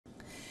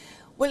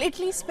Well,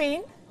 Italy,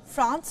 Spain,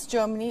 France,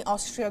 Germany,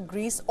 Austria,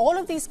 Greece, all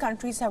of these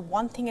countries have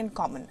one thing in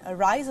common: a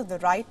rise of the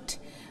right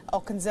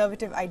or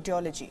conservative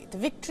ideology. The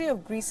victory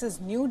of Greece's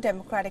new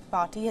Democratic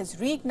Party has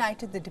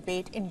reignited the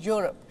debate in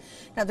Europe.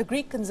 Now, the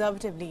Greek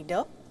conservative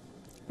leader,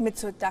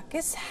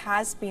 Mitsotakis,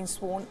 has been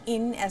sworn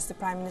in as the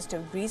Prime Minister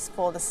of Greece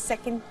for the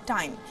second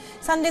time.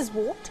 Sunday's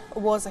vote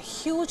was a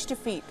huge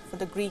defeat for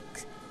the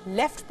Greek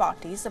left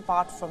parties.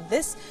 Apart from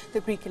this, the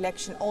Greek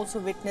election also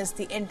witnessed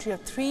the entry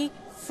of three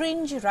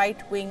fringe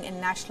right-wing and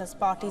nationalist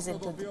parties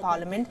into the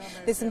parliament.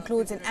 This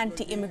includes an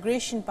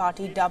anti-immigration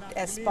party dubbed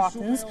as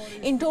Spartans.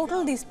 In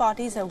total, these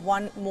parties have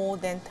won more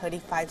than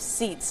 35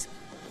 seats.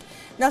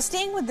 Now,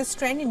 staying with this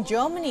trend, in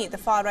Germany, the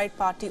far-right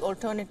party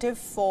Alternative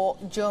for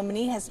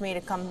Germany has made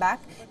a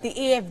comeback. The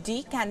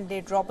AfD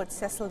candidate Robert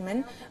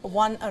Sesselmann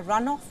won a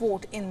runoff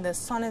vote in the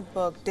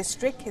Sonneberg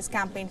district. His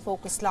campaign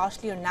focused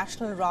largely on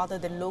national rather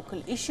than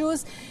local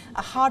issues.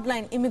 A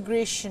hardline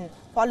immigration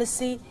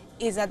policy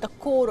is at the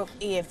core of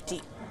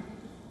AfD.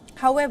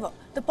 However,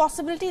 the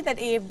possibility that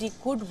AfD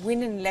could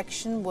win an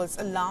election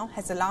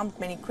has alarmed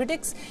many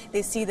critics.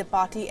 They see the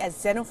party as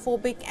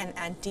xenophobic and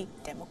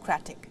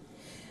anti-democratic.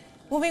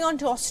 Moving on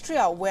to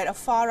Austria, where a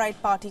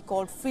far-right party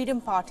called Freedom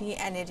Party,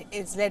 and it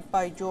is led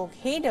by Jörg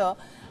Haider,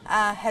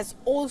 has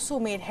also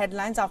made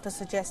headlines after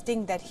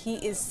suggesting that he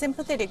is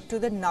sympathetic to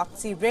the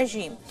Nazi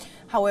regime.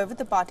 However,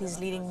 the party is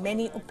leading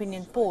many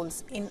opinion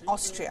polls in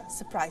Austria,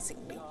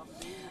 surprisingly.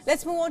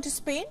 Let's move on to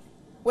Spain,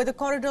 where the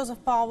corridors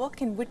of power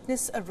can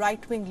witness a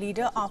right-wing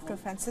leader after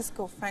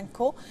Francisco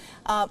Franco.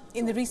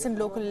 In the recent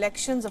local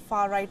elections, a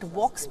far-right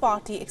Vox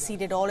party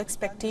exceeded all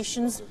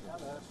expectations.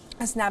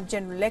 A snap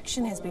general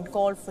election has been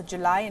called for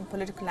July, and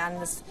political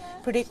analysts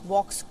predict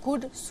Vox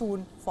could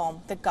soon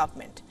form the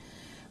government.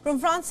 From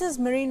France's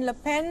Marine Le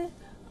Pen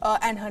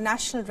and her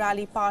National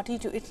Rally Party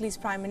to Italy's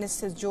Prime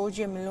Minister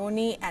Giorgia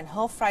Meloni and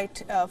her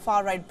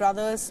far-right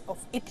Brothers of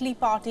Italy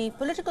party,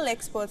 political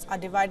experts are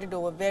divided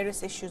over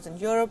various issues in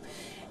Europe.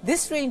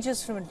 This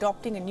ranges from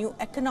adopting a new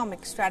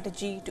economic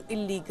strategy to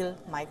illegal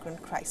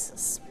migrant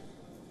crisis.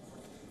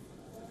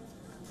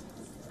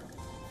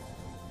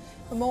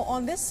 For more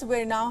on this,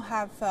 we now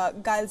have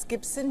Giles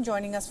Gibson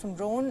joining us from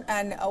Rome,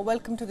 and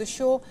welcome to the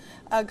show.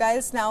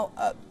 Giles, now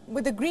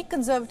with the Greek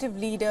conservative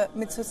leader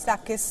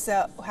Mitsotakis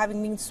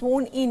having been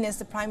sworn in as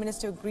the Prime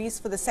Minister of Greece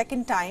for the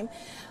second time,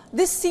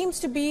 this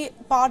seems to be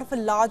part of a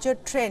larger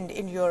trend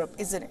in Europe,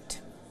 isn't it?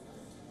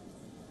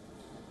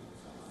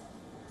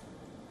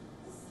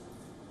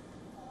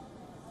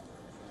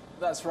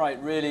 That's right,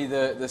 really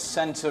the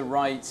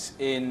centre-right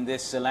in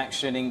this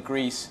election in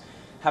Greece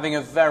having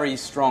a very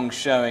strong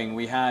showing.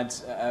 We had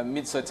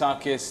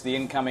Mitsotakis, the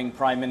incoming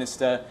Prime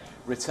Minister,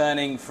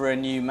 returning for a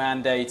new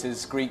mandate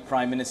as Greek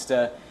Prime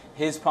Minister.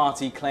 His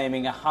party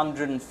claiming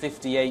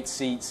 158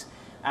 seats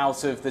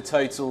out of the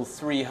total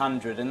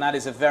 300. And that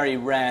is a very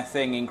rare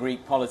thing in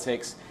Greek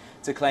politics,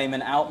 to claim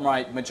an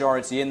outright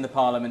majority in the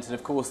parliament. And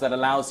of course that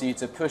allows you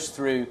to push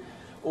through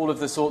all of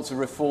the sorts of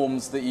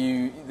reforms that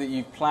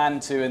you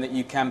planned to and that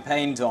you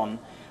campaigned on.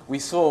 We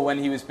saw when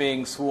he was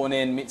being sworn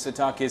in,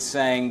 Mitsotakis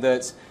saying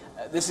that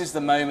this is the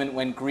moment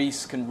when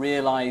Greece can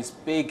realise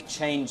big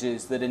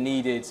changes that are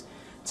needed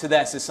to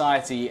their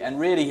society. And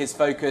really his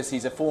focus,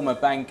 he's a former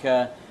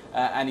banker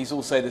and he's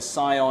also the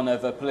scion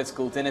of a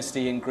political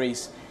dynasty in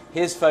Greece.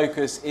 His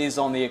focus is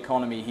on the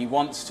economy. He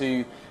wants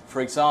to,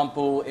 for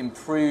example,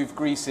 improve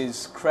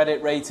Greece's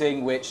credit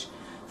rating, which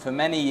for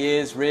many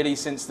years, really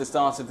since the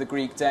start of the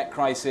Greek debt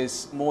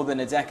crisis more than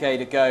a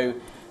decade ago,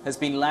 has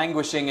been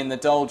languishing in the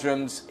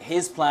doldrums.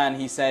 His plan,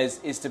 he says,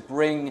 is to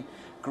bring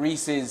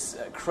Greece's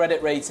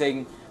credit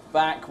rating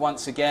back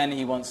once again.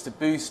 He wants to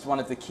boost one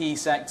of the key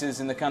sectors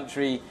in the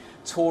country,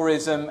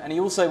 tourism, and he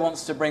also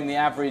wants to bring the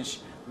average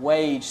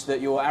wage that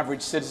your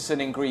average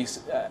citizen in Greece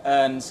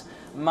earns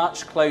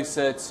much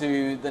closer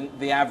to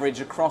the average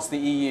across the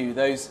EU.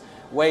 Those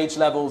wage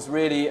levels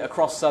really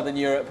across southern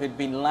Europe had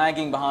been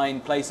lagging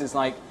behind places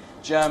like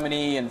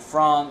Germany and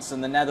France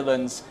and the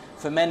Netherlands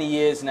for many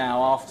years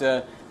now,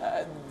 after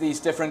these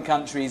different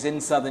countries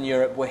in southern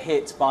Europe were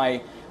hit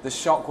by the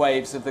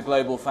shockwaves of the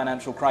global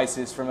financial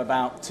crisis from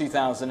about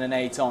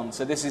 2008 on.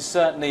 So this is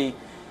certainly,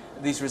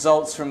 these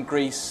results from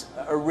Greece,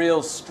 a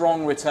real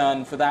strong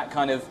return for that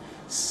kind of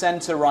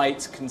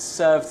centre-right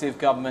conservative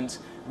government,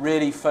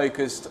 really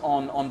focused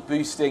on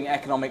boosting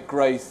economic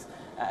growth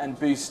and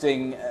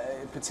boosting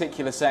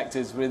particular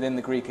sectors within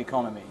the Greek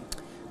economy.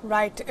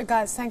 Right,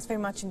 guys, thanks very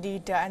much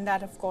indeed. And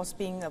that, of course,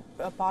 being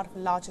a part of a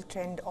larger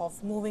trend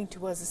of moving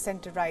towards the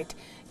centre-right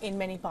in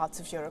many parts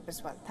of Europe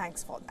as well.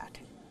 Thanks for that.